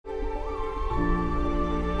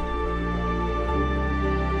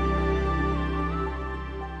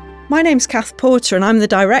My name's Kath Porter and I'm the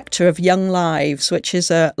director of Young Lives, which is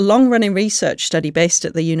a long-running research study based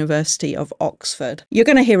at the University of Oxford. You're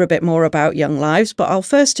going to hear a bit more about Young Lives, but I'll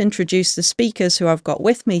first introduce the speakers who I've got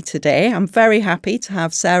with me today. I'm very happy to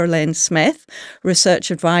have Sarah Lane Smith, Research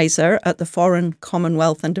Advisor at the Foreign,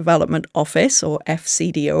 Commonwealth and Development Office, or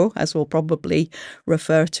FCDO, as we'll probably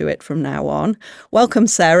refer to it from now on. Welcome,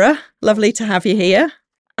 Sarah. Lovely to have you here.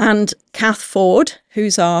 And Kath Ford,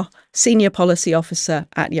 who's our Senior Policy Officer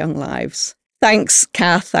at Young Lives. Thanks,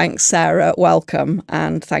 Kath. Thanks, Sarah. Welcome.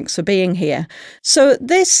 And thanks for being here. So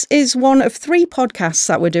this is one of 3 podcasts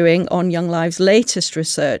that we're doing on Young Lives' latest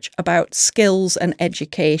research about skills and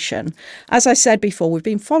education. As I said before, we've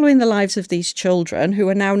been following the lives of these children who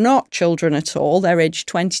are now not children at all. They're aged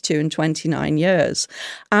 22 and 29 years.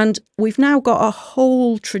 And we've now got a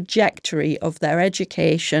whole trajectory of their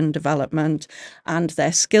education development and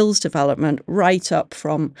their skills development right up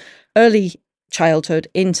from early childhood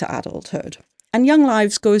into adulthood. And Young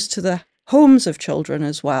Lives goes to the homes of children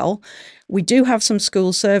as well. We do have some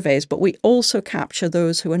school surveys, but we also capture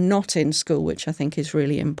those who are not in school, which I think is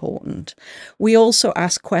really important. We also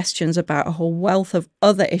ask questions about a whole wealth of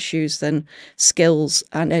other issues than skills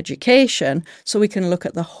and education, so we can look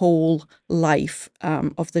at the whole life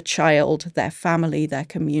of the child, their family, their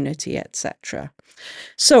community, etc.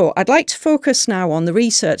 So I'd like to focus now on the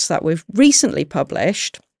research that we've recently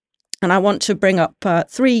published. And I want to bring up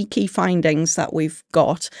 3 key findings that we've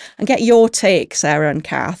got and get your take, Sarah and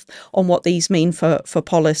Kath, on what these mean for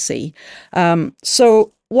policy.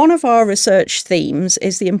 So one of our research themes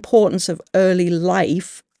is the importance of early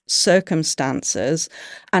life circumstances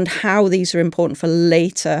and how these are important for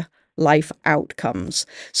later life outcomes.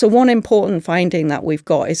 So one important finding that we've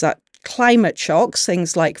got is that climate shocks,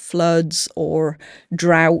 things like floods or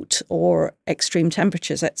drought or extreme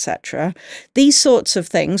temperatures, etc. These sorts of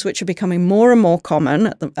things, which are becoming more and more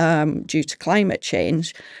common due to climate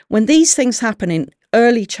change, when these things happen in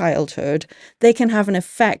early childhood, they can have an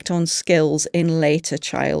effect on skills in later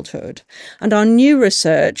childhood. And our new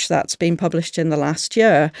research that's been published in the last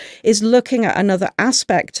year is looking at another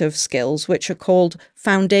aspect of skills, which are called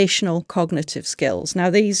foundational cognitive skills. Now,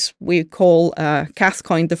 these we call, Kath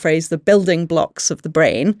coined the phrase, the building blocks of the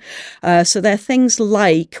brain. So they're things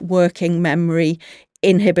like working memory,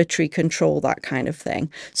 inhibitory control, that kind of thing.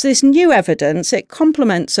 So this new evidence, it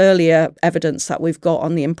complements earlier evidence that we've got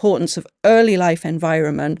on the importance of early life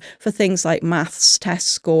environment for things like maths, test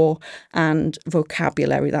score and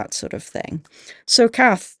vocabulary, that sort of thing. So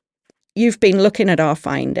Kath, you've been looking at our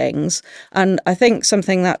findings, and I think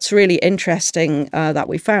something that's really interesting that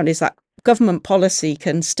we found is that government policy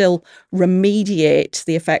can still remediate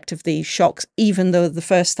the effect of these shocks, even though the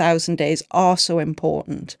first 1,000 days are so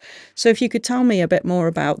important. So if you could tell me a bit more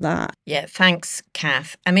about that. Yeah, thanks,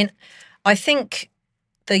 Kath. I mean, I think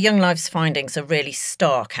the Young Lives findings are really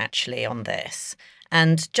stark, actually, on this.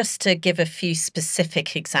 And just to give a few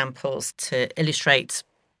specific examples to illustrate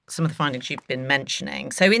some of the findings you've been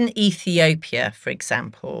mentioning. So in Ethiopia, for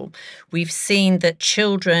example, we've seen that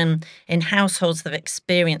children in households that have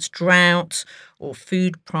experienced drought or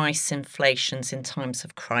food price inflations in times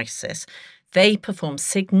of crisis, they perform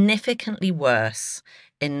significantly worse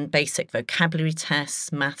in basic vocabulary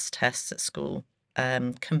tests, maths tests at school,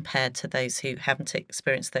 compared to those who haven't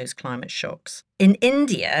experienced those climate shocks. In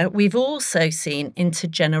India, we've also seen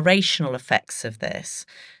intergenerational effects of this.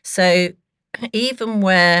 So even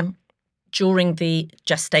where during the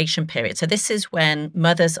gestation period, so this is when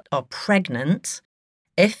mothers are pregnant,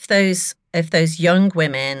 if those young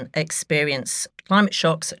women experience climate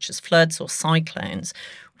shocks such as floods or cyclones,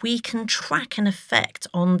 we can track an effect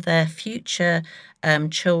on their future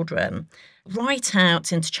children right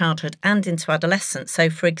out into childhood and into adolescence. So,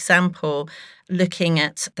 for example, looking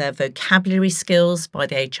at their vocabulary skills by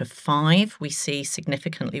the age of 5, we see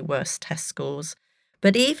significantly worse test scores.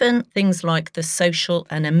 But even things like the social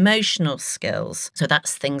and emotional skills, so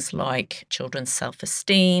that's things like children's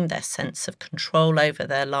self-esteem, their sense of control over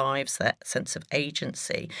their lives, their sense of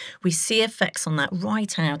agency, we see effects on that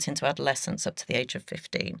right out into adolescence up to the age of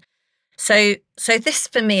 15. So this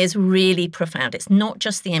for me is really profound. It's not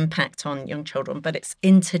just the impact on young children, but it's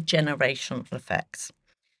intergenerational effects.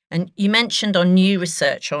 And you mentioned on new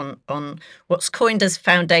research on what's coined as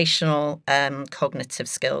foundational cognitive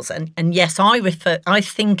skills. And yes, I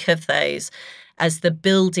think of those as the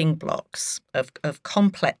building blocks of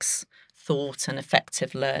complex thought and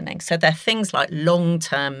effective learning. So they're things like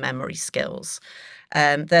long-term memory skills.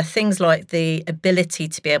 They're things like the ability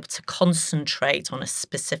to be able to concentrate on a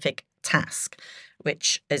specific task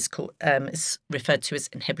which is referred to as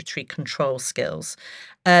inhibitory control skills,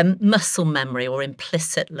 muscle memory or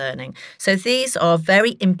implicit learning. So these are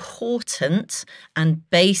very important and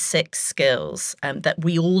basic skills that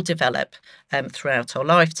we all develop throughout our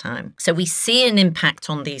lifetime. So we see an impact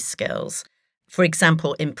on these skills. For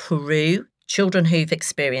example, in Peru, children who've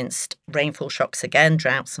experienced rainfall shocks, again,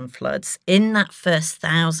 droughts and floods, in that first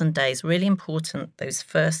 1,000 days, really important, those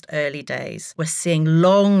first early days, we're seeing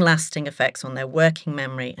long-lasting effects on their working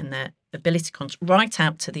memory and their ability to concentrate right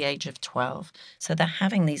out to the age of 12. So they're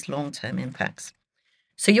having these long-term impacts.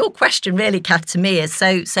 So your question really, Kath, to me is,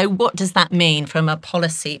 so what does that mean from a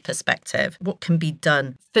policy perspective? What can be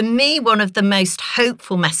done? For me, one of the most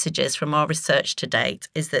hopeful messages from our research to date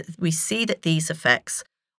is that we see that these effects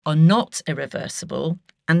are not irreversible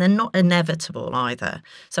and they're not inevitable either.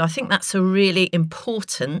 So I think that's a really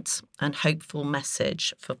important and hopeful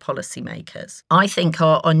message for policymakers. I think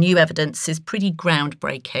our new evidence is pretty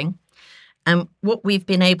groundbreaking. And what we've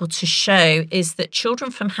been able to show is that children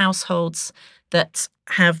from households that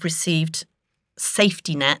have received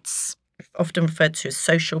safety nets, often referred to as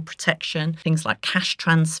social protection, things like cash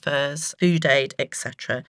transfers, food aid,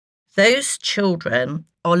 etc., those children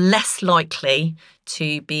are less likely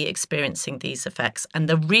to be experiencing these effects. And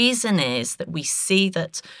the reason is that we see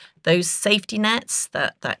that those safety nets,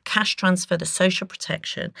 that cash transfer, the social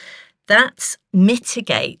protection, that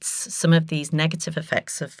mitigates some of these negative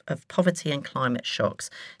effects of poverty and climate shocks.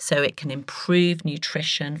 So it can improve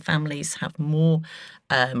nutrition. Families have more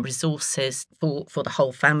resources for the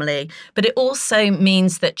whole family. But it also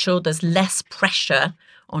means that there's less pressure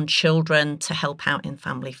on children to help out in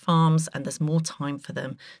family farms, and there's more time for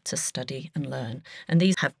them to study and learn. And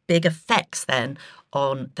these have big effects then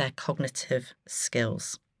on their cognitive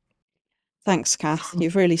skills. Thanks, Kath.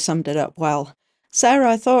 You've really summed it up well.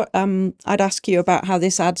 Sarah, I thought I'd ask you about how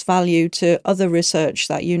this adds value to other research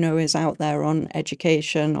that you know is out there on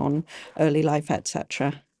education, on early life,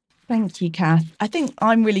 etc. Thank you, Kath. I think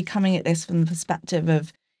I'm really coming at this from the perspective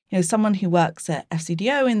of, someone who works at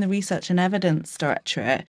FCDO in the Research and Evidence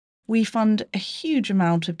Directorate. We fund a huge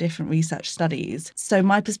amount of different research studies. So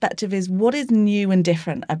my perspective is, what is new and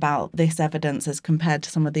different about this evidence as compared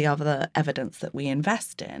to some of the other evidence that we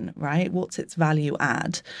invest in, right? What's its value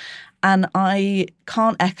add? And I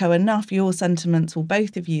can't echo enough your sentiments, or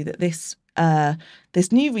both of you, that this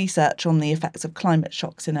new research on the effects of climate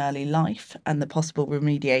shocks in early life and the possible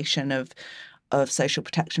remediation of social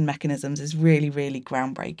protection mechanisms is really, really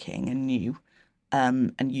groundbreaking and new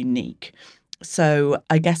and unique. So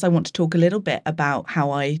I guess I want to talk a little bit about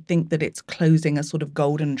how I think that it's closing a sort of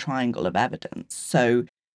golden triangle of evidence. So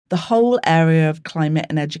the whole area of climate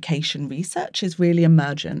and education research is really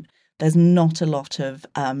emergent. There's not a lot of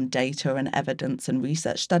data and evidence and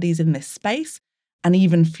research studies in this space, and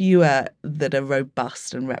even fewer that are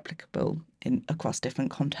robust and replicable across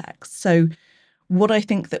different contexts. So what I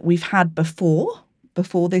think that we've had before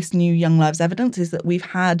this new Young Lives evidence is that we've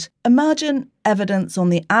had emergent evidence on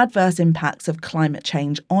the adverse impacts of climate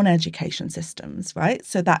change on education systems, right?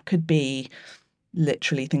 So that could be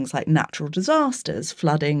literally things like natural disasters,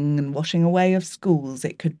 flooding and washing away of schools.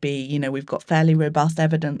 It could be, we've got fairly robust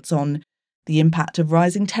evidence on the impact of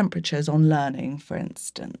rising temperatures on learning, for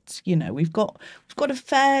instance. We've got a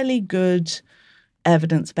fairly good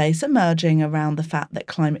evidence base emerging around the fact that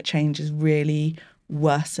climate change is really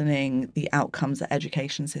worsening the outcomes that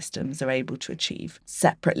education systems are able to achieve.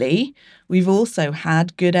 Separately, we've also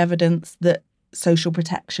had good evidence that social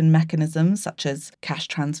protection mechanisms such as cash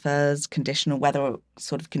transfers, conditional, whether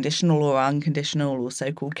sort of conditional or unconditional or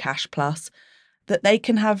so-called cash plus, that they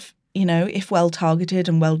can have, if well targeted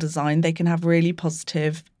and well designed, they can have really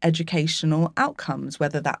positive educational outcomes,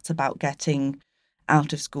 whether that's about getting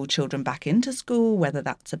out of school children back into school, whether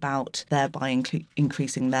that's about thereby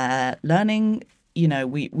increasing their learning.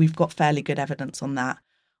 We've got fairly good evidence on that.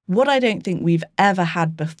 What I don't think we've ever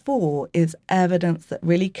had before is evidence that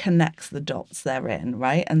really connects the dots therein,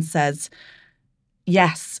 right? And says,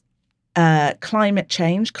 yes, climate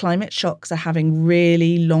change, climate shocks are having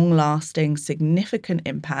really long-lasting, significant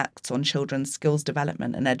impacts on children's skills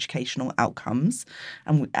development and educational outcomes.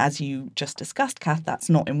 And as you just discussed, Kath, that's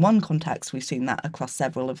not in one context. We've seen that across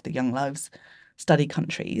several of the Young Lives study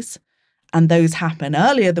countries. And those happen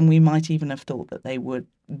earlier than we might even have thought that they would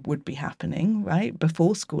be happening, right,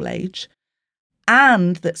 before school age.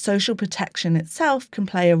 And that social protection itself can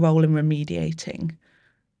play a role in remediating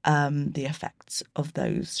the effects of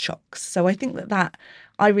those shocks. So I think that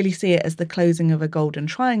I really see it as the closing of a golden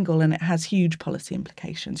triangle, and it has huge policy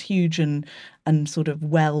implications, huge and sort of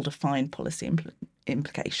well-defined policy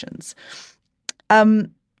implications.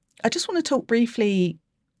 I just want to talk briefly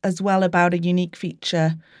as well about a unique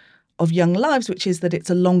feature of Young Lives, which is that it's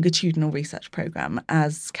a longitudinal research program,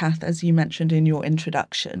 as Kath, as you mentioned in your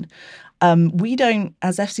introduction. We don't,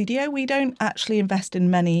 as FCDO, we don't actually invest in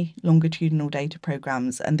many longitudinal data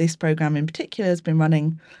programs. And this program in particular has been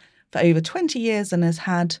running for over 20 years and has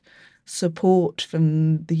had support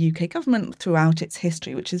from the UK government throughout its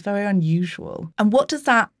history, which is very unusual. And what does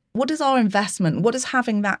our investment, what does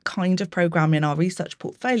having that kind of program in our research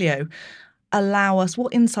portfolio allow us,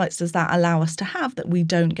 what insights does that allow us to have that we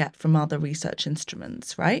don't get from other research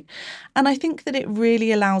instruments, right? And I think that it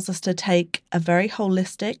really allows us to take a very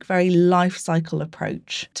holistic, very life cycle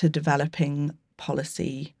approach to developing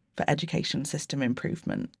policy for education system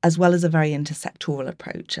improvement, as well as a very intersectoral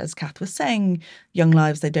approach. As Kath was saying, Young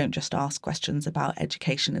Lives, they don't just ask questions about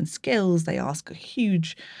education and skills, they ask a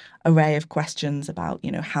huge array of questions about,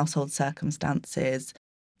 household circumstances,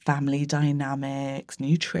 family dynamics,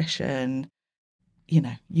 nutrition,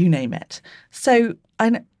 you name it. So,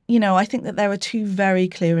 I think that there are two very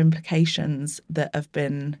clear implications that have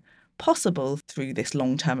been possible through this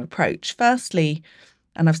long-term approach. Firstly,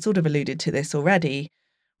 and I've sort of alluded to this already,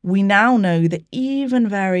 we now know that even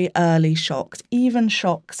very early shocks, even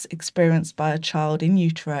shocks experienced by a child in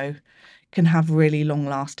utero, can have really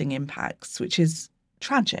long-lasting impacts, which is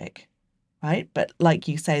tragic, right? But like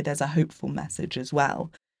you say, there's a hopeful message as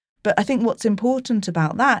well. But I think what's important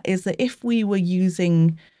about that is that if we were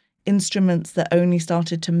using instruments that only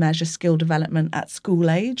started to measure skill development at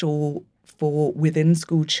school age or for within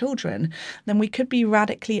school children, then we could be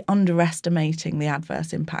radically underestimating the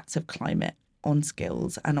adverse impacts of climate on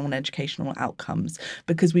skills and on educational outcomes,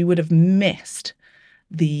 because we would have missed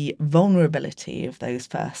the vulnerability of those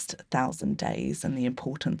first 1,000 days and the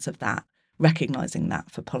importance of that, recognising that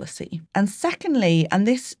for policy. And secondly, and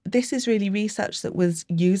this is really research that was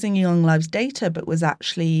using Young Lives data, but was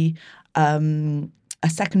actually a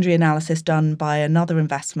secondary analysis done by another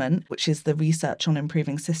investment, which is the Research on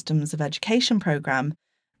Improving Systems of Education programme.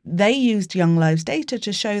 They used Young Lives data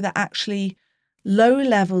to show that actually low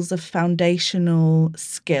levels of foundational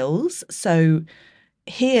skills, so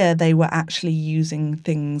here they were actually using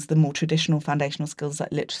things, the more traditional foundational skills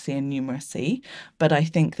like literacy and numeracy. But I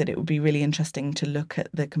think that it would be really interesting to look at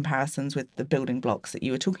the comparisons with the building blocks that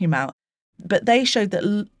you were talking about. But they showed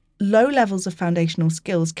that low levels of foundational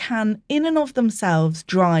skills can, in and of themselves,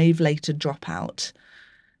 drive later dropout,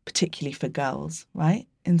 particularly for girls, right,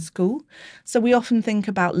 in school. So we often think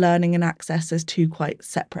about learning and access as two quite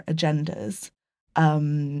separate agendas.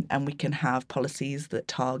 And we can have policies that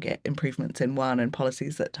target improvements in one and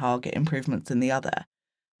policies that target improvements in the other.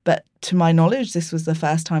 But to my knowledge, this was the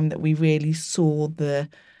first time that we really saw the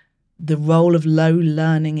role of low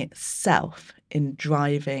learning itself in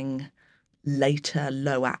driving later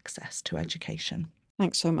low access to education.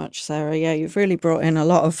 Thanks so much, Sarah. Yeah, you've really brought in a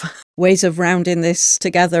lot of ways of rounding this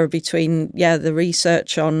together between, the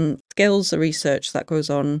research on skills, the research that goes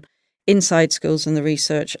on inside schools and the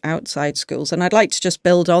research outside schools. And I'd like to just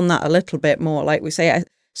build on that a little bit more. Like we say,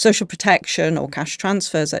 social protection or cash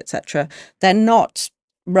transfers, etc., they're not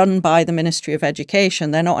run by the Ministry of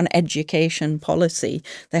Education. They're not an education policy.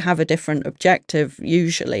 They have a different objective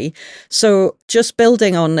usually. So just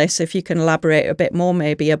building on this, if you can elaborate a bit more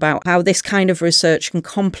maybe about how this kind of research can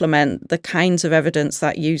complement the kinds of evidence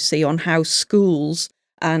that you see on how schools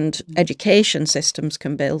and education systems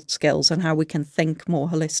can build skills and how we can think more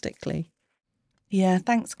holistically. Yeah,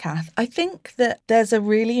 thanks, Kath. I think that there's a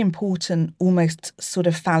really important almost sort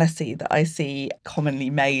of fallacy that I see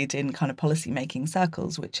commonly made in kind of policymaking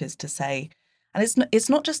circles, which is to say, and it's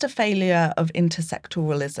not just a failure of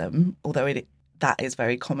intersectoralism, although that is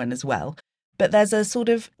very common as well, but there's a sort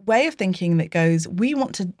of way of thinking that goes, we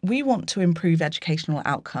want to improve educational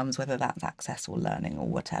outcomes, whether that's access or learning or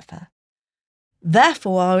whatever.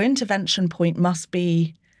 Therefore, our intervention point must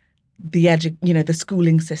be the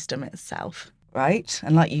schooling system itself. Right.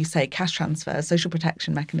 And like you say, cash transfers, social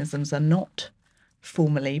protection mechanisms are not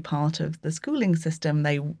formally part of the schooling system.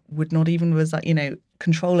 They would not even reside,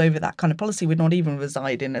 control over that kind of policy would not even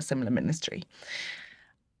reside in a similar ministry.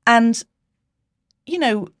 And,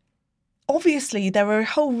 obviously there are a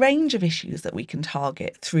whole range of issues that we can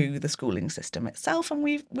target through the schooling system itself. And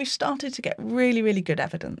we've started to get really, really good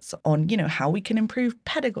evidence on, how we can improve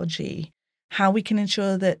pedagogy, how we can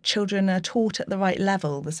ensure that children are taught at the right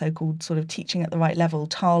level, the so-called sort of teaching at the right level,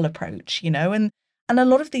 TAL approach, and a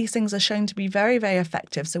lot of these things are shown to be very, very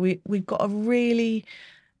effective. So we've got a really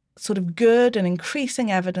sort of good and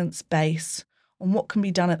increasing evidence base on what can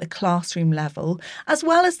be done at the classroom level, as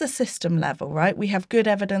well as the system level, right? We have good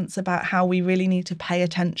evidence about how we really need to pay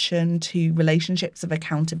attention to relationships of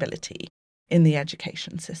accountability in the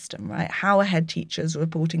education system, right? How are head teachers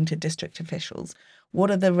reporting to district officials?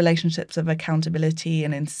 What are the relationships of accountability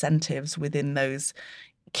and incentives within those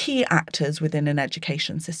key actors within an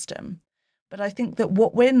education system? But I think that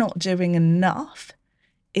what we're not doing enough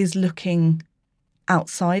is looking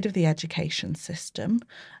outside of the education system,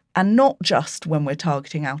 and not just when we're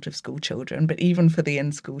targeting out of school children, but even for the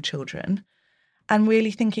in-school children, and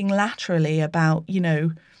really thinking laterally about,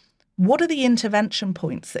 what are the intervention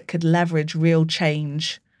points that could leverage real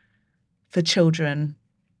change for children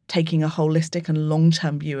taking a holistic and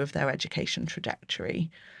long-term view of their education trajectory.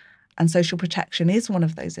 And social protection is one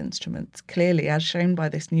of those instruments, clearly, as shown by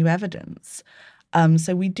this new evidence.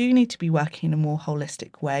 So we do need to be working in a more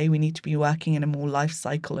holistic way. We need to be working in a more life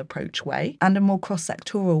cycle approach way and a more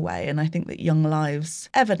cross-sectoral way. And I think that Young Lives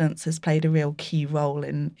evidence has played a real key role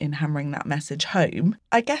in hammering that message home.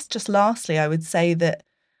 I guess just lastly, I would say that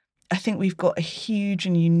I think we've got a huge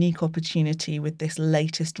and unique opportunity with this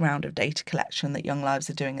latest round of data collection that Young Lives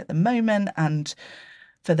are doing at the moment. And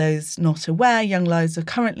for those not aware, Young Lives are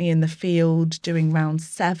currently in the field doing round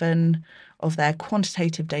 7 of their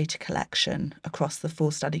quantitative data collection across the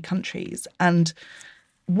 4 study countries. And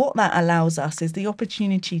what that allows us is the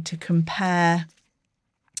opportunity to compare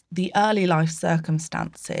the early life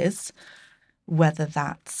circumstances, whether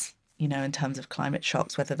that's in terms of climate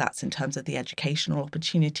shocks, whether that's in terms of the educational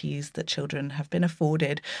opportunities that children have been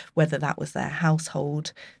afforded, whether that was their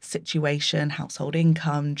household situation, household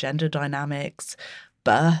income, gender dynamics,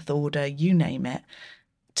 birth order, you name it,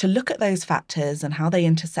 to look at those factors and how they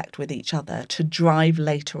intersect with each other to drive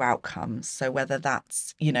later outcomes. So whether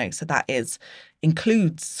that's, so that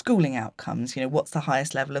includes schooling outcomes, what's the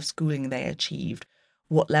highest level of schooling they achieved?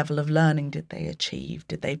 What level of learning did they achieve?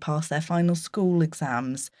 Did they pass their final school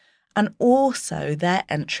exams? And also their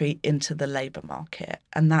entry into the labour market.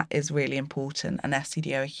 And that is really important. And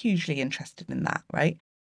FCDO are hugely interested in that, right?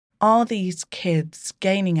 Are these kids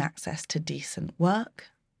gaining access to decent work,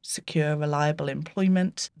 secure, reliable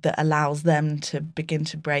employment that allows them to begin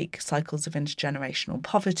to break cycles of intergenerational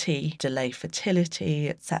poverty, delay fertility,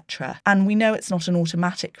 etc.? And we know it's not an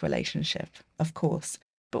automatic relationship, of course.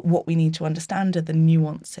 But what we need to understand are the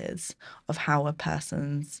nuances of how a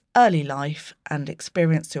person's early life and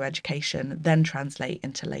experience through education then translate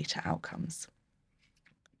into later outcomes.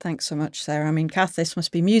 Thanks so much, Sarah. I mean, Kath, this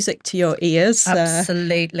must be music to your ears.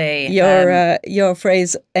 Absolutely. Your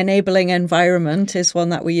phrase enabling environment is one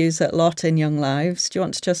that we use a lot in Young Lives. Do you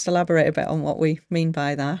want to just elaborate a bit on what we mean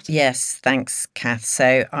by that? Yes, thanks, Kath.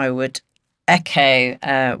 So I would echo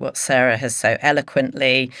what Sarah has so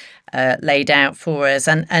eloquently laid out for us.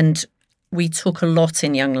 And we talk a lot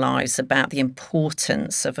in Young Lives about the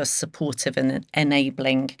importance of a supportive and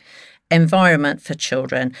enabling environment for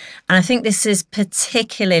children. And I think this is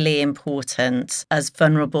particularly important as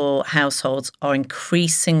vulnerable households are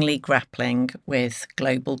increasingly grappling with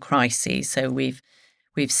global crises. So we've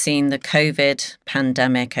seen the COVID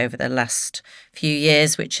pandemic over the last few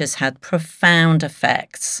years, which has had profound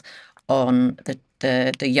effects on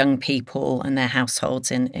the young people and their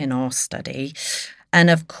households in our study. And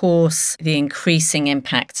of course, the increasing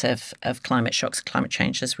impact of climate shocks, climate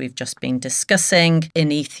change, as we've just been discussing.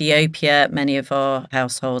 In Ethiopia, many of our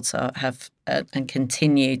households have and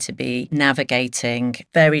continue to be navigating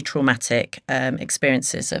very traumatic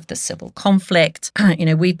experiences of the civil conflict.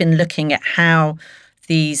 We've been looking at how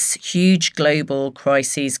these huge global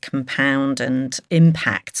crises compound and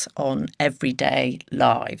impact on everyday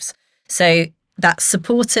lives. So that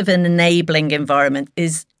supportive and enabling environment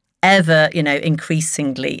is ever,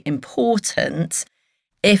 increasingly important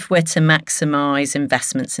if we're to maximise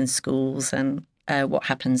investments in schools and what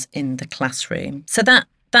happens in the classroom. So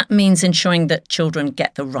that means ensuring that children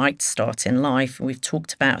get the right start in life. We've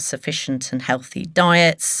talked about sufficient and healthy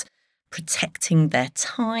diets, protecting their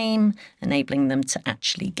time, enabling them to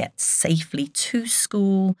actually get safely to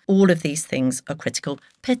school. All of these things are critical,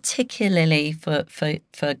 particularly for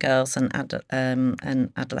girls and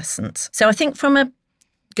adolescents. So I think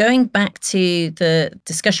going back to the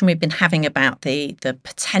discussion we've been having about the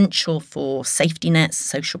potential for safety nets,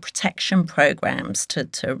 social protection programs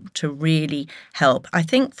to really help, I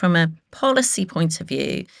think from a policy point of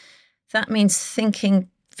view, that means thinking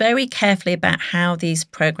very carefully about how these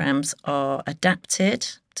programs are adapted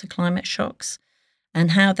to climate shocks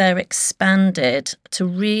and how they're expanded to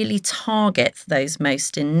really target those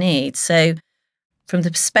most in need. So from the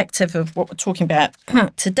perspective of what we're talking about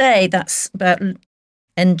today, that's about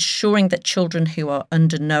ensuring that children who are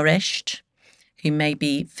undernourished, who may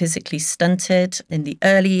be physically stunted in the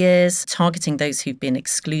early years, targeting those who've been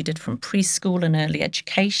excluded from preschool and early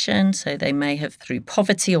education. So they may have, through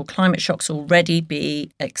poverty or climate shocks, already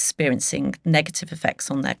be experiencing negative effects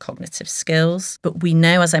on their cognitive skills. But we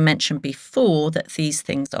know, as I mentioned before, that these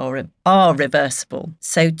things are reversible.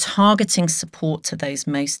 So targeting support to those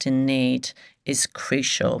most in need is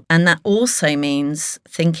crucial. And that also means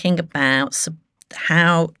thinking about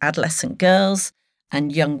how adolescent girls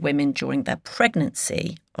and young women during their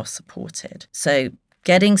pregnancy are supported. So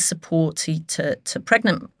getting support to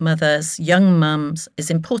pregnant mothers, young mums, is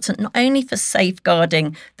important not only for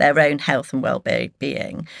safeguarding their own health and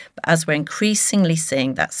well-being, but as we're increasingly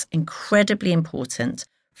seeing, that's incredibly important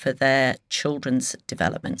for their children's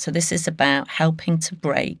development. So this is about helping to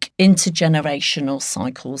break intergenerational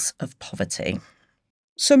cycles of poverty.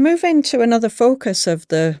 So moving to another focus of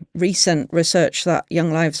the recent research that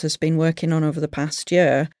Young Lives has been working on over the past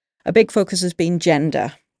year, a big focus has been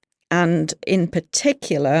gender, and in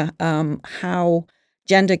particular, how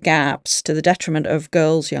gender gaps to the detriment of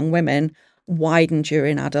girls, young women, widen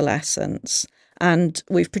during adolescence. And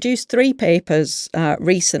we've produced 3 papers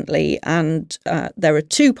recently, and there are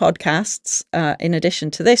 2 podcasts in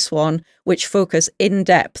addition to this one, which focus in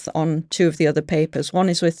depth on 2 of the other papers. One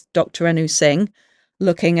is with Dr. Enu Singh,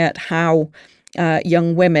 looking at how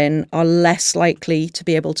young women are less likely to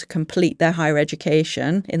be able to complete their higher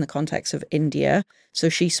education in the context of India. So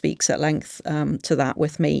she speaks at length to that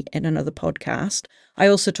with me in another podcast. I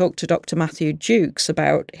also talked to Dr. Matthew Jukes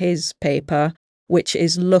about his paper, which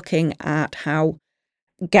is looking at how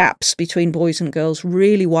gaps between boys and girls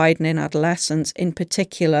really widen in adolescence, in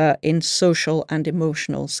particular in social and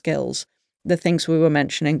emotional skills. The things we were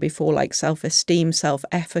mentioning before, like self-esteem,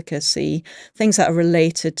 self-efficacy, things that are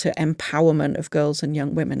related to empowerment of girls and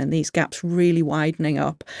young women, and these gaps really widening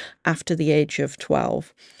up after the age of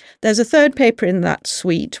 12. There's a third paper in that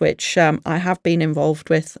suite, which I have been involved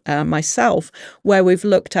with myself, where we've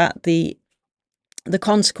looked at the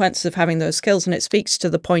consequences of having those skills. And it speaks to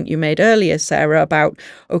the point you made earlier, Sarah, about,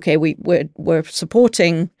 okay, we're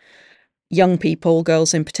supporting young people,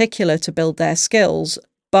 girls in particular, to build their skills,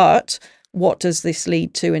 but what does this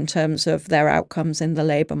lead to in terms of their outcomes in the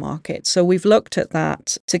labour market? So we've looked at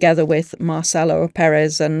that together with Marcelo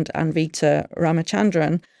Perez and Anvita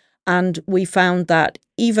Ramachandran, and we found that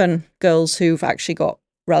even girls who've actually got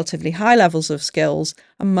relatively high levels of skills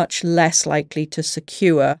are much less likely to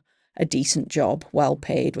secure a decent job, well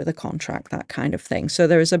paid, with a contract, that kind of thing. So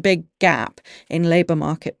there is a big gap in labour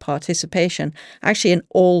market participation, actually in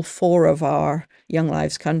all 4 of our Young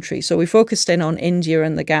Lives countries. So we focused in on India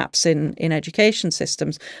and the gaps in education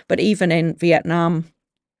systems, but even in Vietnam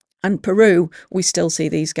and Peru, we still see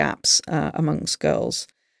these gaps amongst girls.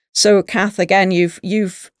 So, Kath, again,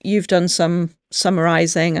 you've done some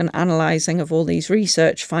summarising and analysing of all these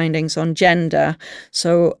research findings on gender.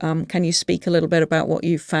 So, can you speak a little bit about what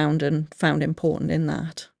you've found important in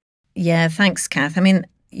that? Yeah, thanks, Kath. I mean,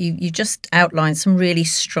 you just outlined some really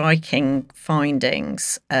striking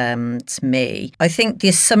findings to me. I think the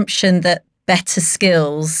assumption that better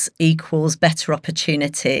skills equals better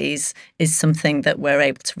opportunities is something that we're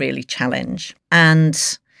able to really challenge.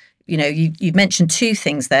 And you know, you've mentioned 2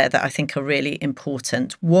 things there that I think are really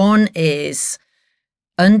important. One is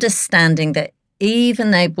understanding that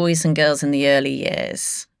even though boys and girls in the early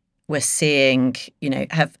years we're seeing, you know,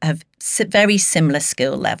 have very similar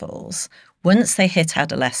skill levels, once they hit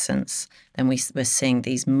adolescence, then we're seeing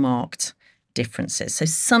these marked differences. So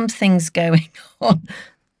something's going on.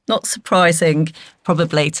 Not surprising,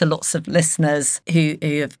 probably, to lots of listeners who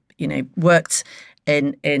have, you know, worked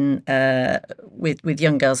with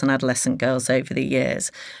young girls and adolescent girls over the years.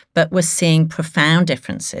 But we're seeing profound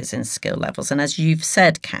differences in skill levels. And as you've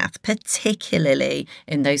said, Kath, particularly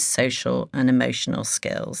in those social and emotional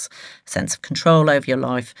skills, sense of control over your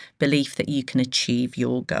life, belief that you can achieve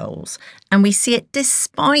your goals. And we see it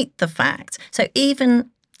despite the fact, so in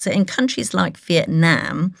countries like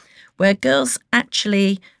Vietnam, where girls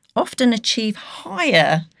actually often achieve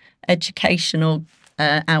higher educational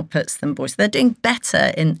outputs than boys. They're doing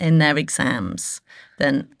better in their exams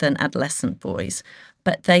than adolescent boys.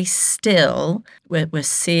 But they still, we're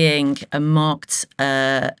seeing a marked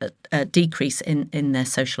decrease in their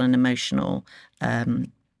social and emotional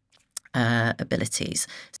abilities.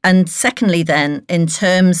 And secondly, then, in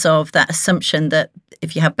terms of that assumption that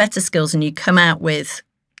if you have better skills and you come out with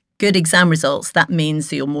good exam results, that means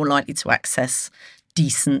that you're more likely to access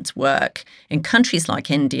decent work. In countries like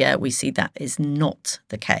India, we see that is not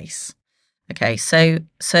the case. Okay, so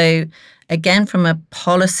again, from a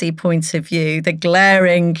policy point of view, the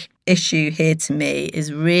glaring issue here to me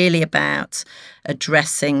is really about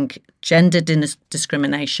addressing gender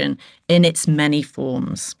discrimination in its many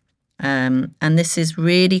forms. And this is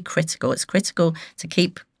really critical. It's critical to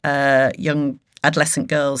keep young adolescent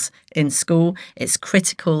girls in school. It's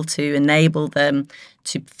critical to enable them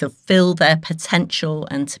to fulfill their potential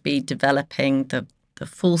and to be developing the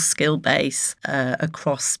full skill base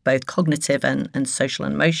across both cognitive and social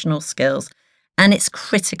and emotional skills. And it's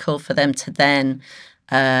critical for them to then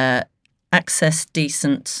access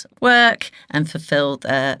decent work and fulfill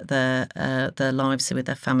their lives with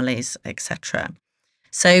their families, etc.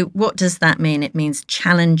 So what does that mean? It means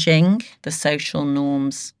challenging the social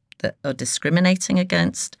norms that are discriminating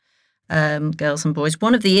against girls and boys.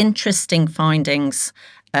 One of the interesting findings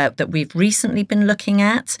that we've recently been looking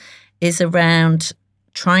at is around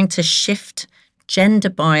trying to shift gender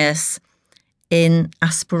bias in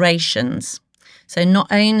aspirations. So not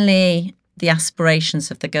only the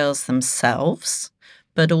aspirations of the girls themselves,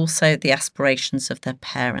 but also the aspirations of their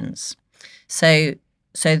parents. So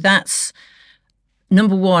that's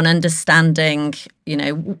number one, understanding,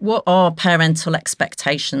 what are parental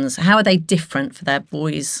expectations? How are they different for their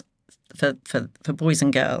boys, for boys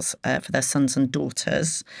and girls, for their sons and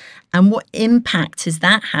daughters? And what impact is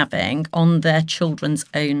that having on their children's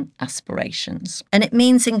own aspirations? And it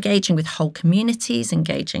means engaging with whole communities,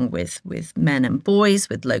 engaging with men and boys,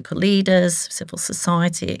 with local leaders, civil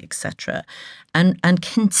society, etc. And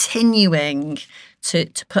continuing to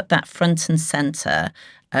put that front and centre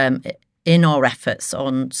in our efforts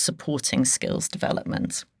on supporting skills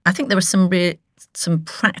development. I think there are some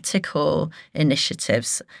practical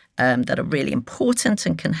initiatives that are really important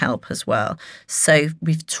and can help as well. So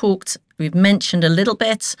we've mentioned a little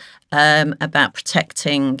bit about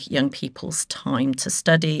protecting young people's time to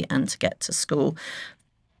study and to get to school.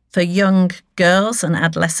 For young girls and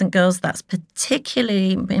adolescent girls, that's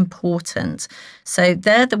particularly important. So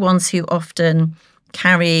they're the ones who often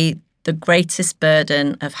carry the greatest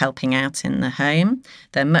burden of helping out in the home.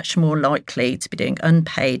 They're much more likely to be doing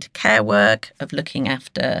unpaid care work, of looking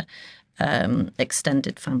after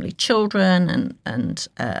extended family children and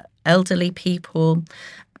elderly people,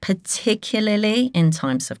 particularly in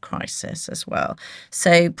times of crisis as well.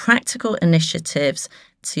 So practical initiatives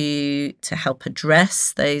to help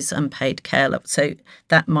address those unpaid care levels. So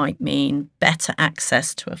that might mean better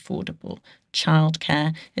access to affordable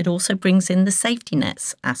childcare. It also brings in the safety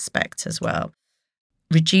nets aspect as well.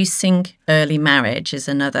 Reducing early marriage is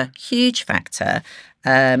another huge factor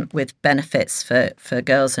with benefits for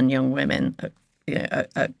girls and young women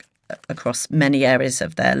across many areas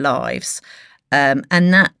of their lives.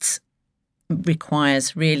 And that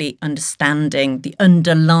requires really understanding the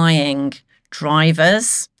underlying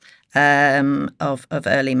drivers of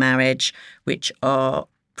early marriage, which are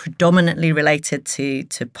predominantly related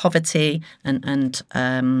to poverty and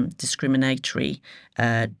discriminatory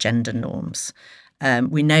gender norms.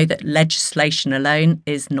 We know that legislation alone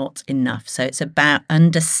is not enough. So it's about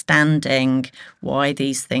understanding why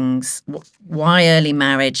these things, why early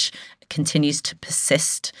marriage continues to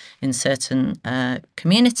persist in certain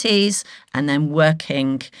communities, and then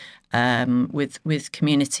working with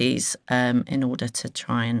communities in order to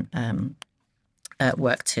try and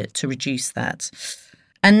work to reduce that.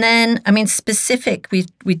 And then,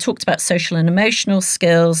 we talked about social and emotional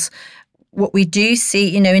skills. What we do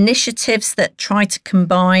see, initiatives that try to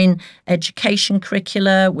combine education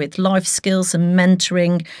curricula with life skills and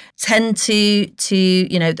mentoring tend to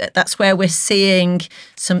that's where we're seeing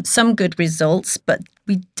some good results, but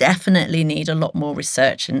we definitely need a lot more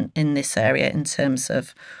research in this area in terms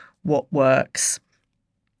of what works.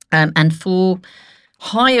 And for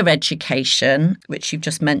higher education, which you've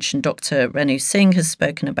just mentioned, Dr. Renu Singh has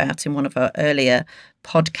spoken about in one of our earlier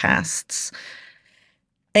podcasts,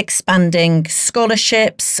 expanding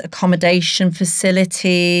scholarships, accommodation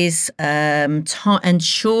facilities,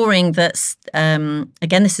 ensuring that,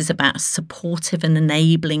 again, this is about a supportive and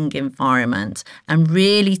enabling environment, and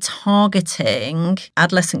really targeting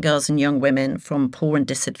adolescent girls and young women from poor and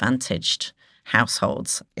disadvantaged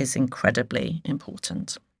households is incredibly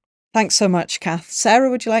important. Thanks so much, Kath. Sarah,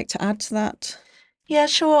 would you like to add to that? Yeah,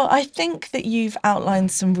 sure. I think that you've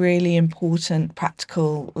outlined some really important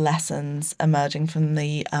practical lessons emerging from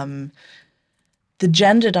the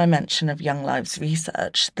gender dimension of Young Lives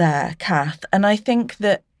research there, Kath. And I think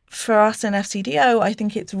that for us in FCDO, I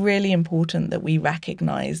think it's really important that we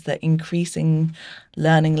recognise that increasing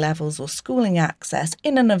learning levels or schooling access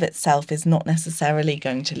in and of itself is not necessarily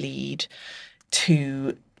going to lead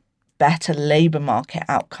to better labour market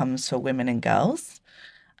outcomes for women and girls.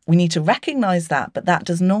 We need to recognise that, but that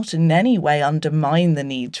does not in any way undermine the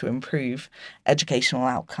need to improve educational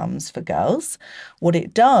outcomes for girls. What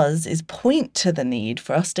it does is point to the need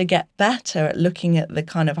for us to get better at looking at the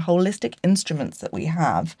kind of holistic instruments that we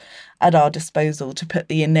have at our disposal to put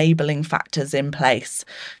the enabling factors in place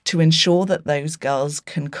to ensure that those girls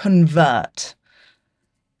can convert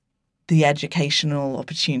the educational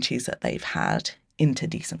opportunities that they've had into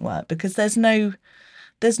decent work. Because there's no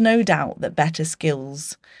doubt that better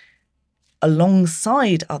skills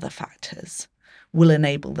alongside other factors will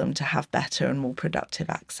enable them to have better and more productive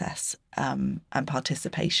access and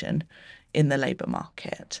participation in the labour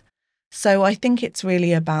market. So I think it's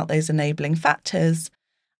really about those enabling factors.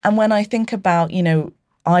 And when I think about,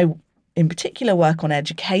 I in particular work on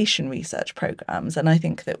education research programmes, and I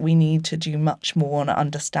think that we need to do much more on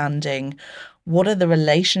understanding what are the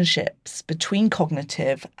relationships between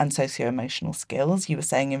cognitive and socio-emotional skills. You were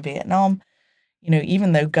saying in Vietnam,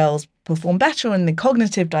 even though girls perform better in the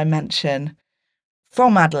cognitive dimension,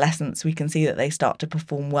 from adolescence, we can see that they start to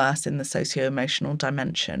perform worse in the socio-emotional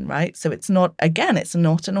dimension, right? So it's not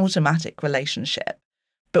an automatic relationship,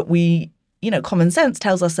 but common sense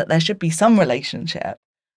tells us that there should be some relationship,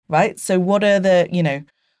 right? So what are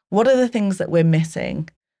the things that we're missing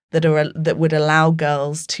that would allow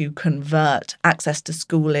girls to convert access to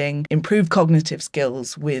schooling, improve cognitive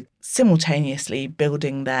skills with simultaneously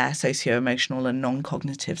building their socio-emotional and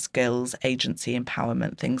non-cognitive skills, agency,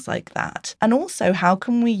 empowerment, things like that. And also, how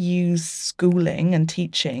can we use schooling and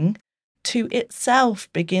teaching to itself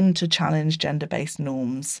begin to challenge gender-based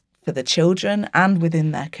norms for the children and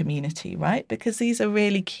within their community, right? Because these are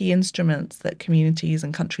really key instruments that communities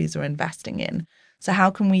and countries are investing in. So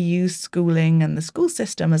how can we use schooling and the school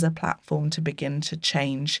system as a platform to begin to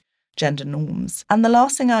change gender norms? And the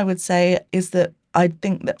last thing I would say is that I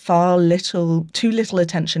think that too little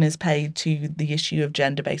attention is paid to the issue of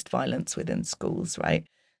gender-based violence within schools, right?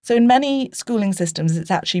 So in many schooling systems,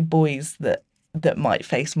 it's actually boys that might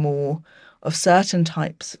face more of certain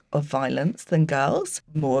types of violence than girls,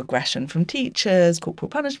 more aggression from teachers, corporal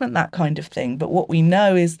punishment, that kind of thing. But what we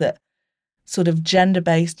know is that sort of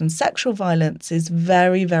gender-based and sexual violence is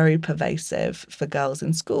very, very pervasive for girls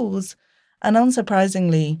in schools. And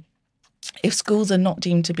unsurprisingly, if schools are not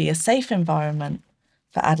deemed to be a safe environment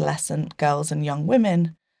for adolescent girls and young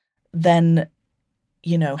women, then,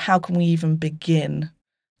 how can we even begin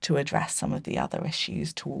to address some of the other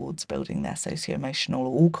issues towards building their socio-emotional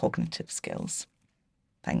or cognitive skills?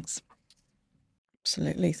 Thanks.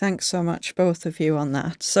 Absolutely. Thanks so much, both of you, on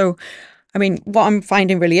that. So, what I'm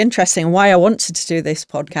finding really interesting and why I wanted to do this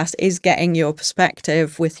podcast is getting your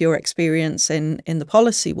perspective with your experience in the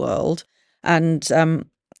policy world. And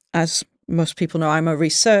as most people know, I'm a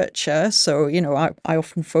researcher. So, I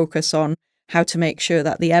often focus on how to make sure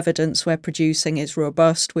that the evidence we're producing is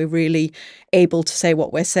robust. We're really able to say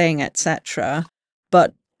what we're saying, etc.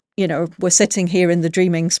 But, we're sitting here in the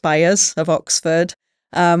dreaming spires of Oxford.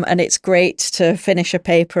 And it's great to finish a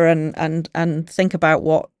paper and think about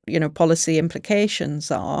what policy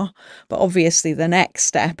implications are. But obviously the next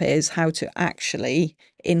step is how to actually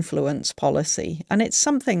influence policy. And it's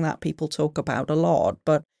something that people talk about a lot.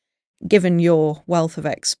 But given your wealth of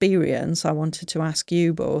experience, I wanted to ask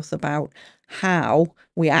you both about how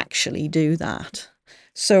we actually do that.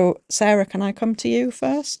 So, Sarah, can I come to you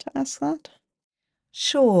first to ask that?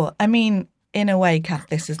 Sure. In a way, Kath,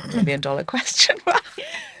 this is the $1 million question, right?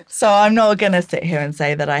 So I'm not going to sit here and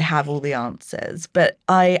say that I have all the answers, but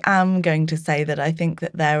I am going to say that I think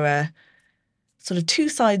that there are sort of two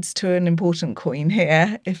sides to an important coin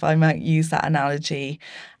here, if I might use that analogy.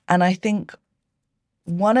 And I think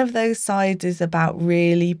one of those sides is about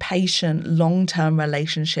really patient, long-term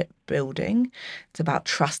relationship building. It's about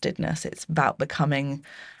trustedness. It's about becoming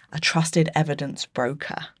a trusted evidence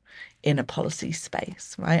broker in a policy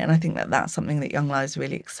space, right? And I think that that's something that Young Lives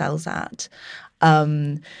really excels at.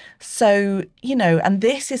 And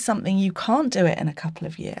this is something you can't do it in a couple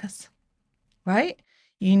of years, right?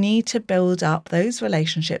 You need to build up those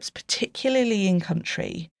relationships, particularly in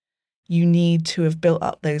country. You need to have built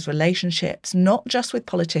up those relationships, not just with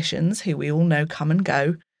politicians who we all know come and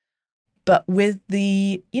go, but with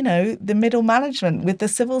the middle management, with the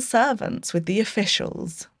civil servants, with the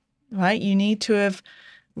officials, right? You need to have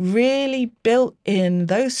really built in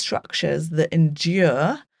those structures that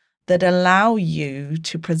endure, that allow you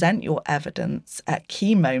to present your evidence at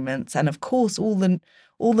key moments, and of course all the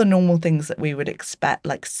normal things that we would expect,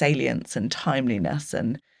 like salience and timeliness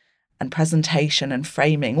and and presentation and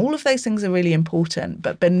framing. All of those things are really important.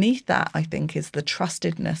 But beneath that, I think, is the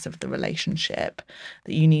trustedness of the relationship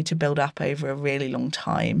that you need to build up over a really long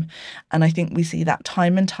time. And I think we see that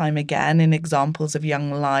time and time again in examples of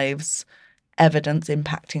Young Lives evidence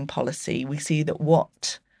impacting policy. We see that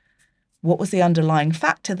what was the underlying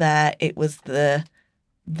factor there? It was the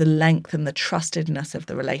length and the trustedness of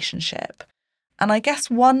the relationship. And I guess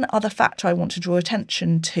one other factor I want to draw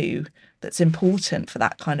attention to that's important for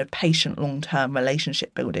that kind of patient long-term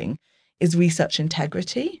relationship building is research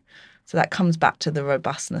integrity. So that comes back to the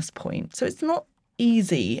robustness point. So it's not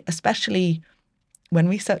easy, especially when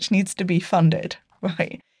research needs to be funded,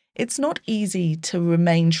 right? It's not easy to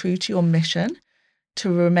remain true to your mission,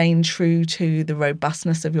 to remain true to the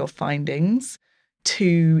robustness of your findings,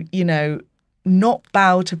 to, not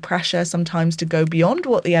bow to pressure sometimes to go beyond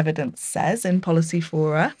what the evidence says in policy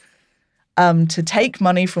fora, to take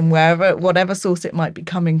money from whatever source it might be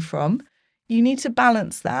coming from. You need to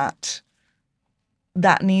balance that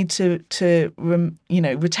need to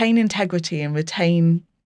retain integrity and retain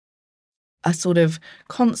a sort of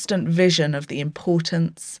constant vision of the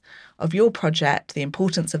importance of your project, the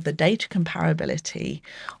importance of the data comparability,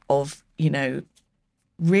 of,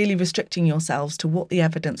 really restricting yourselves to what the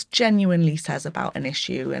evidence genuinely says about an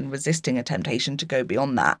issue and resisting a temptation to go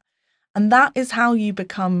beyond that. And that is how you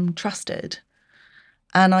become trusted.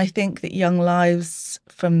 And I think that Young Lives,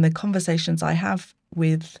 from the conversations I have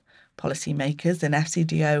with policymakers in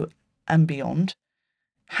FCDO and beyond,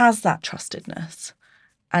 has that trustedness.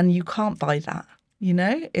 And you can't buy that.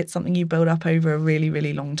 It's something you build up over a really,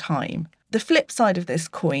 really long time. The flip side of this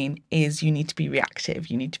coin is you need to be reactive.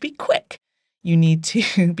 You need to be quick. You need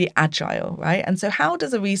to be agile, right? And so how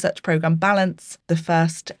does a research program balance the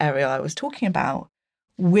first area I was talking about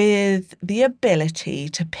with the ability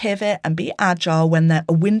to pivot and be agile when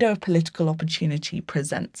a window of political opportunity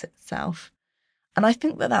presents itself? And I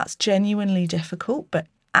think that that's genuinely difficult, but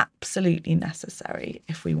absolutely necessary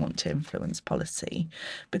if we want to influence policy,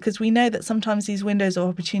 because we know that sometimes these windows of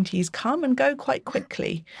opportunities come and go quite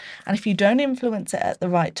quickly. And if you don't influence it at the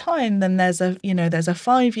right time, then there's a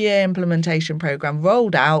 5-year implementation program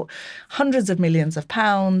rolled out, hundreds of millions of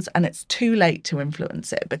pounds, and it's too late to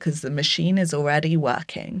influence it because the machine is already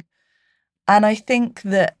working. And I think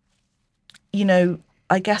that,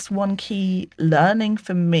 I guess one key learning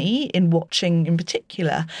for me in watching, in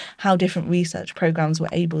particular, how different research programs were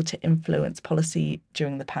able to influence policy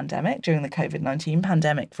during the pandemic, during the COVID-19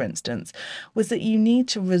 pandemic, for instance, was that you need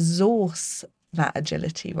to resource that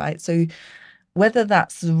agility, right? So whether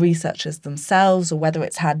that's the researchers themselves or whether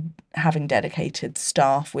it's having dedicated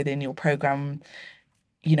staff within your program,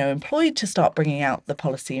 employed to start bringing out the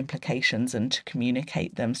policy implications and to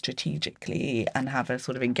communicate them strategically and have a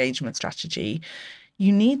sort of engagement strategy,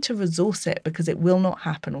 you need to resource it because it will not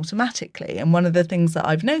happen automatically. And one of the things that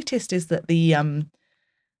I've noticed is that the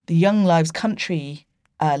Young Lives country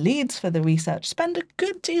leads for the research spend a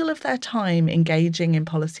good deal of their time engaging in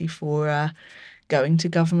policy fora, going to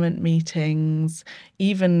government meetings,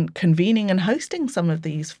 even convening and hosting some of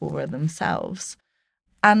these fora themselves.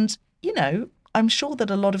 And, I'm sure that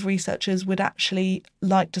a lot of researchers would actually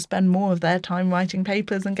like to spend more of their time writing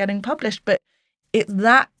papers and getting published, but it's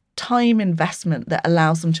that time investment that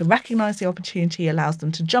allows them to recognize the opportunity, allows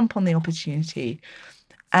them to jump on the opportunity.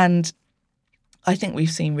 And I think we've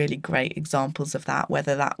seen really great examples of that,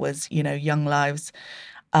 whether that was, Young Lives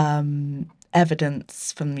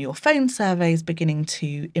evidence from your phone surveys beginning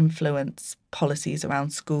to influence policies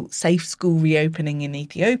around safe school reopening in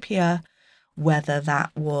Ethiopia, whether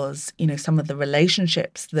that was, some of the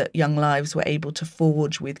relationships that Young Lives were able to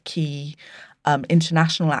forge with key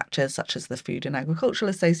international actors such as the Food and Agricultural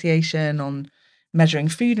Association on measuring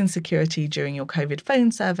food insecurity during your COVID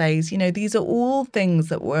phone surveys. These are all things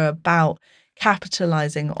that were about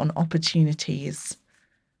capitalizing on opportunities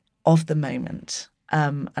of the moment.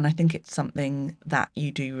 And I think it's something that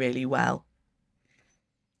you do really well.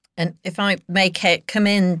 And if I may come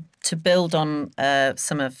in to build on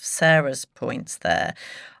some of Sarah's points there,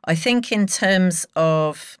 I think in terms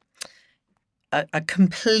of I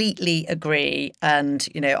completely agree. And,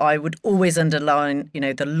 I would always underline,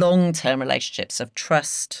 the long-term relationships of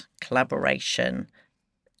trust, collaboration,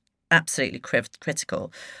 absolutely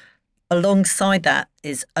critical. Alongside that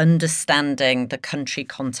is understanding the country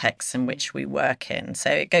context in which we work in. So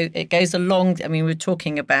it goes along. I mean, we're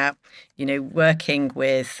talking about, working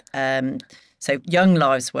with. So Young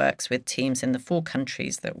Lives works with teams in the 4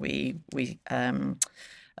 countries that we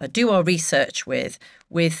do our research with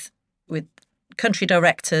country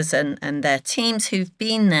directors and their teams who've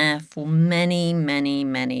been there for many, many,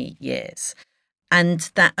 many years.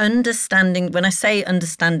 And that understanding, when I say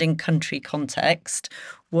understanding country context,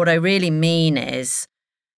 what I really mean is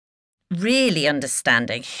really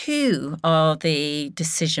understanding who are the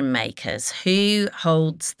decision makers, who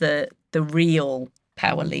holds the real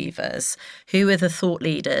power levers, who are the thought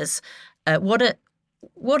leaders,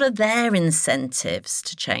 what are their incentives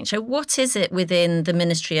to change? So what is it within the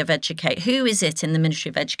Ministry of Education? Who is it in the Ministry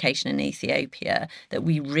of Education in Ethiopia that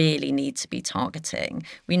we really need to be targeting?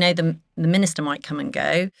 We know the minister might come and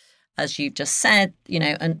go, as you've just said,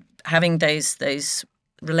 and having those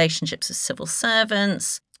relationships with civil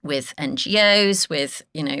servants, with NGOs, with,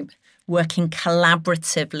 working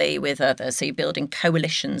collaboratively with others. So you're building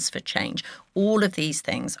coalitions for change. All of these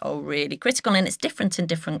things are really critical, and it's different in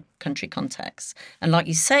different country contexts. And like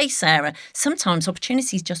you say, Sarah, sometimes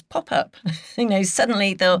opportunities just pop up.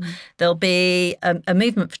 Suddenly there'll be a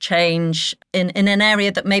movement for change in an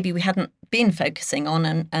area that maybe we hadn't been focusing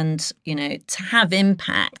on, and to have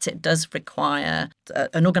impact, it does require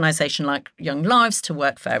an organisation like Young Lives to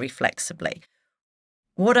work very flexibly.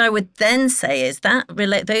 What I would then say is that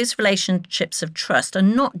those relationships of trust are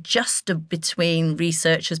not just between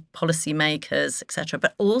researchers, policymakers, etc.,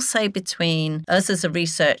 but also between us as a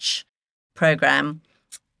research programme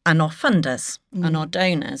and our funders and our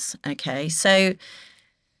donors. Okay, so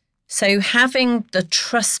having the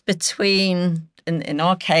trust between, in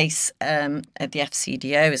our case, the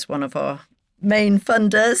FCDO is one of our main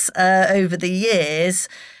funders over the years.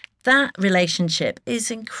 That relationship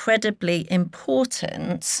is incredibly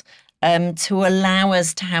important to allow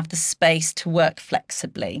us to have the space to work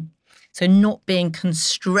flexibly. So not being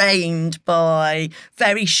constrained by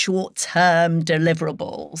very short-term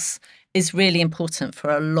deliverables is really important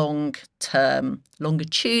for a long-term,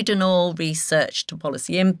 longitudinal research to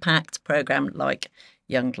policy impact programme like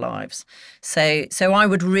Young Lives. So I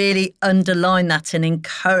would really underline that and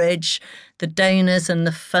encourage the donors and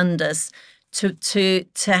the funders to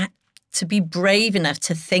be brave enough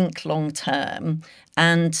to think long term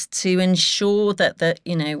and to ensure that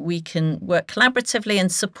we can work collaboratively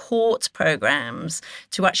and support programs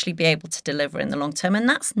to actually be able to deliver in the long term. And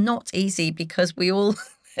that's not easy because we all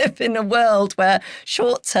live in a world where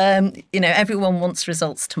short term, everyone wants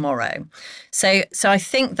results tomorrow. So I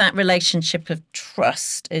think that relationship of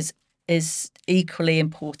trust is equally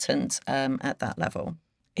important at that level.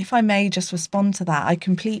 If I may just respond to that, I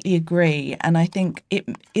completely agree. And I think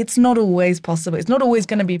it's not always possible. It's not always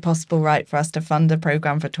going to be possible, right, for us to fund a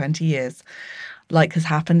programme for 20 years, like has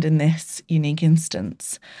happened in this unique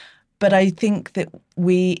instance. But I think that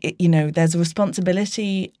there's a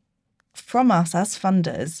responsibility from us as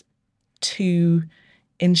funders to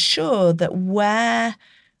ensure that where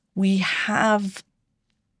we have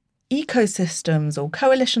ecosystems or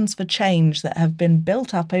coalitions for change that have been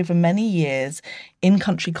built up over many years in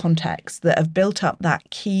country contexts, that have built up that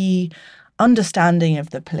key understanding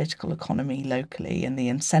of the political economy locally and the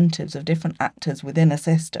incentives of different actors within a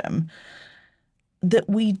system, that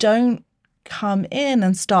we don't come in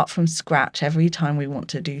and start from scratch every time we want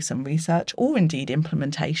to do some research or indeed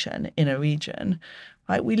implementation in a region,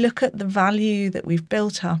 right? We look at the value that we've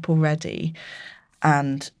built up already,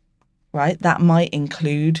 and right, that might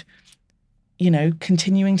include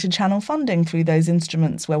continuing to channel funding through those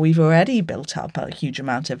instruments where we've already built up a huge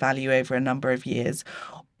amount of value over a number of years.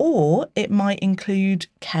 Or it might include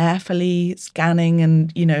carefully scanning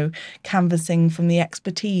and, canvassing from the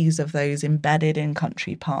expertise of those embedded in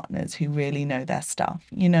country partners who really know their stuff,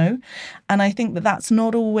 And I think that that's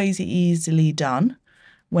not always easily done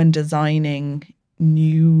when designing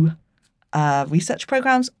new research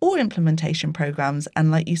programs or implementation programs.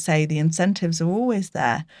 And like you say, the incentives are always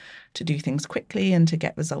there to do things quickly and to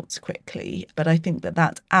get results quickly. But I think that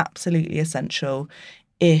that's absolutely essential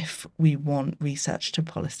if we want research to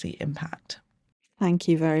policy impact. Thank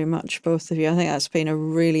you very much, both of you. I think that's been a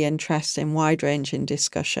really interesting, wide-ranging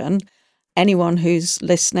discussion. Anyone who's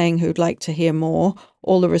listening who'd like to hear more,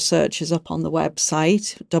 all the research is up on the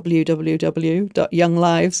website,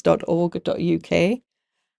 www.younglives.org.uk.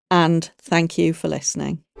 And thank you for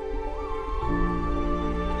listening.